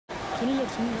सुनी लो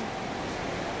सुनी लो।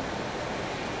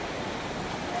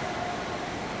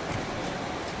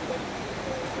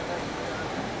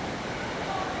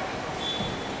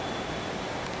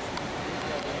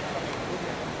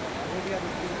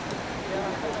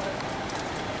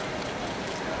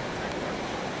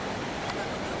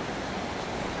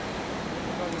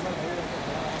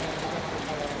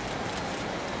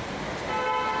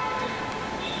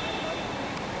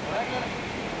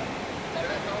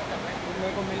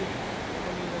 मेरे को मिल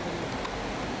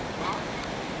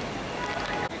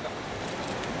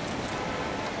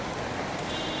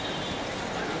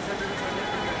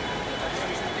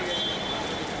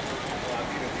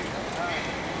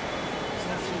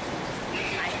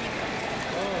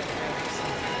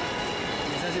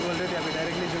जी बोल रहे थे अभी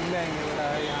डायरेक्टली जूम में आएंगे, बोला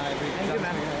यहाँ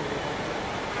अभी